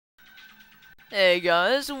Hey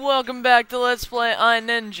guys, welcome back to Let's Play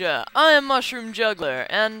I-Ninja. I am Mushroom Juggler,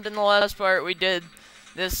 and in the last part we did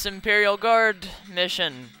this Imperial Guard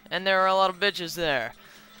mission, and there are a lot of bitches there.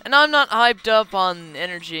 And I'm not hyped up on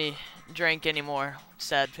energy drink anymore,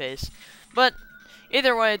 sad face. But,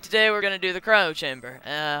 either way, today we're gonna do the Cryo-Chamber.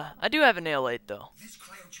 I do have a nail 8 though. This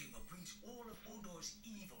Cryo-Chamber brings all of Odor's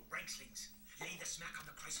evil rankslings. Lay the smack on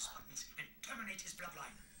the crisis buttons and terminate his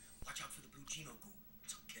bloodline. Watch out for the blue Geno goo.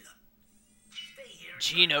 It's a killer.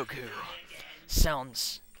 Geno goo.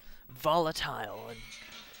 Sounds volatile and...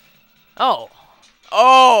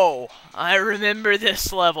 Oh, I remember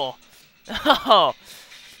this level. Oh,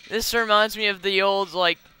 this reminds me of the old,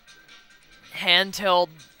 like, handheld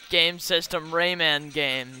game system Rayman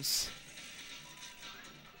games.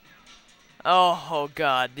 Oh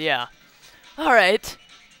god, yeah. Alright,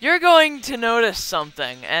 you're going to notice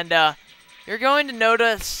something, and, you're going to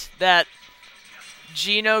notice that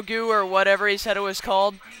Geno goo, or whatever he said it was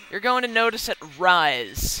called, you're going to notice it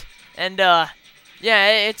rise. And,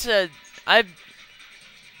 yeah,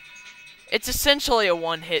 it's essentially a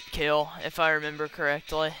one-hit kill, if I remember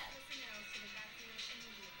correctly.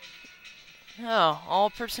 Oh, all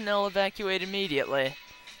personnel evacuate immediately.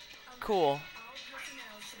 Cool.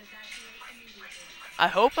 I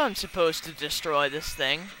hope I'm supposed to destroy this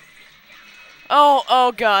thing.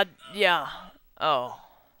 Oh god, yeah. Oh.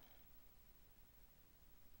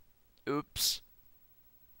 Oops.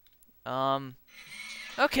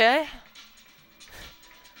 Okay.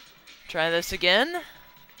 Try this again,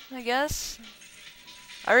 I guess.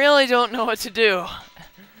 I really don't know what to do.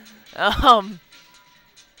 I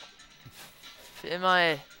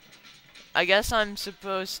guess I'm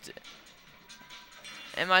supposed to...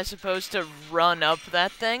 Am I supposed to run up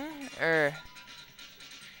that thing? Or...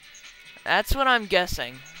 That's what I'm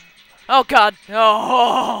guessing. Oh god!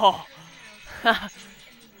 Oh!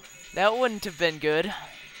 That wouldn't have been good.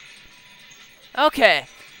 Okay.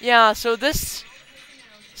 Yeah, so this...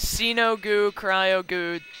 Geno goo, Cryo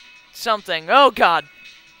goo, something. Oh god!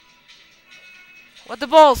 What the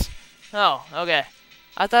balls? Oh, okay.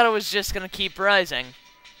 I thought it was just gonna keep rising.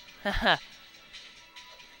 Haha.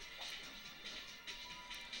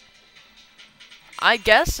 I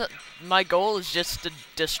guess my goal is just to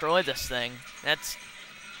destroy this thing. That's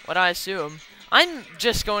what I assume. I'm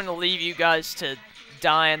just going to leave you guys to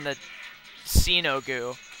die in the Geno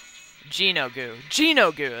goo. Geno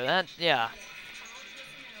goo, that, yeah.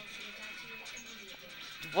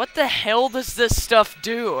 What the hell does this stuff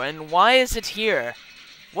do, and why is it here?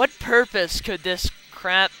 What purpose could this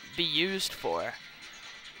crap be used for?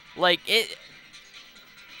 Like,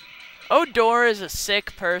 Odor is a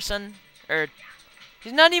sick person, or...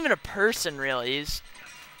 He's not even a person, really. He's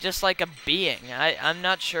just like a being. I'm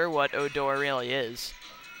not sure what Odor really is.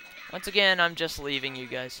 Once again, I'm just leaving you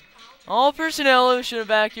guys. All personnel should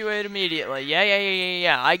evacuate immediately.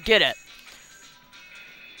 Yeah, I get it.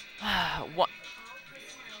 What?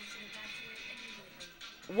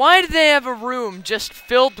 Why do they have a room just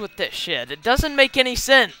filled with this shit? It doesn't make any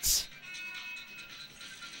sense.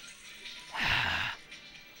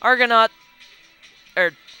 Argonaut.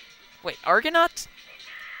 Wait, Argonaut?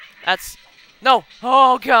 That's... No!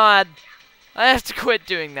 Oh, God! I have to quit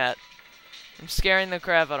doing that. I'm scaring the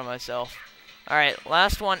crap out of myself. Alright,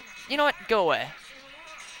 last one. You know what? Go away.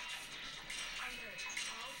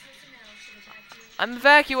 I'm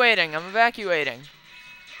evacuating.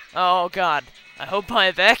 Oh, God. I hope I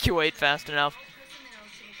evacuate fast enough.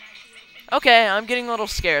 Okay, I'm getting a little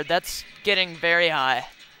scared. That's getting very high.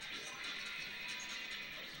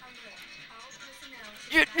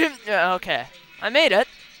 Okay. I made it.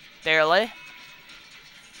 Barely.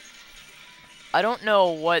 I don't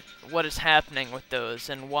know what is happening with those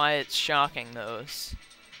and why it's shocking those.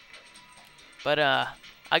 But,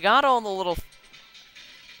 I got all the little...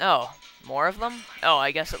 Oh, more of them? Oh,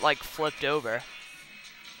 I guess it, like, flipped over.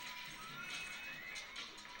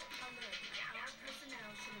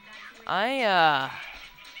 I'm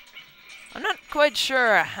not quite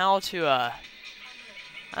sure how to,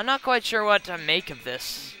 I'm not quite sure what to make of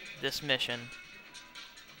this mission.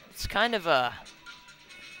 It's kind of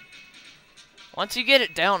once you get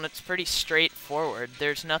it down, it's pretty straightforward.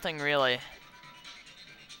 There's nothing really...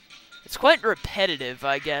 It's quite repetitive,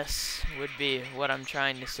 I guess, would be what I'm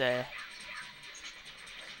trying to say.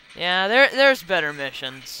 Yeah, there's better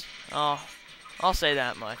missions. I'll say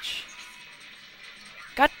that much.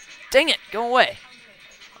 God dang it, go away.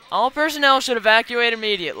 All personnel should evacuate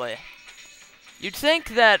immediately. You'd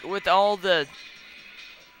think that with all the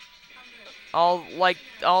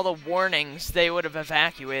warnings, they would have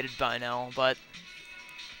evacuated by now, but...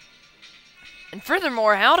 And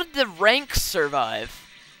furthermore, how did the ranks survive?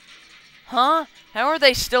 Huh? How are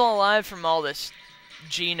they still alive from all this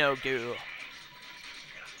Geno goo?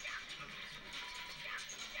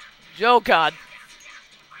 Oh god.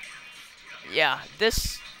 Yeah,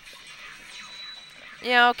 this...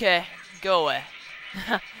 Yeah, okay. Go away.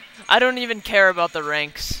 I don't even care about the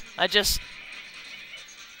ranks. I just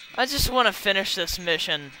want to finish this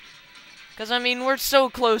mission. Because, I mean, we're so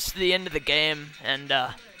close to the end of the game, and,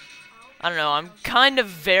 I don't know, I'm kind of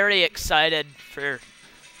very excited for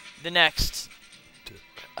the next,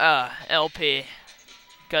 LP.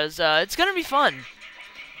 Because, it's gonna be fun.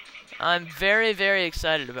 I'm very, very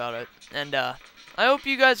excited about it, and, I hope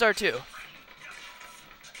you guys are too.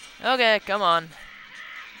 Okay, come on.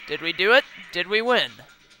 Did we do it? Did we win?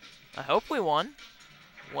 I hope we won.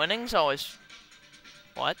 Winning's always...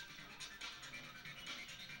 What?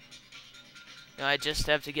 Do I just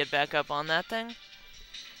have to get back up on that thing?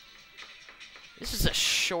 This is a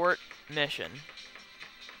short mission.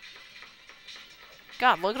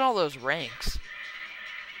 God, look at all those ranks.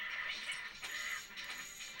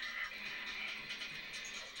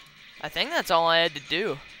 I think that's all I had to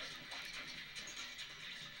do.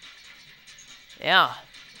 Yeah.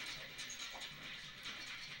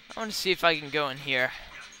 I want to see if I can go in here.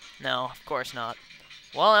 No, of course not.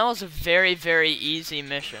 Well, that was a very, very easy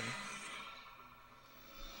mission.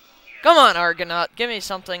 Come on, Argonaut. Give me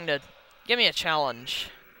something to... Give me a challenge.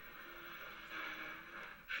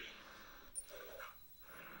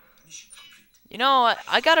 You know,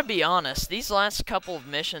 I gotta be honest. These last couple of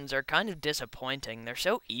missions are kind of disappointing. They're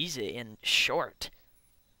so easy and short.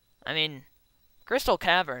 I mean, Crystal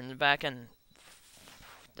Cavern back in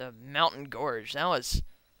the Mountain Gorge, that was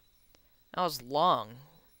long.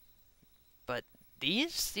 But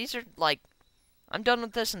these are like, I'm done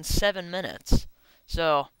with this in 7 minutes.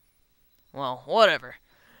 So, well, whatever.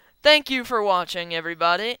 Thank you for watching,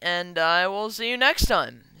 everybody, and I will see you next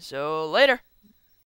time. So, later.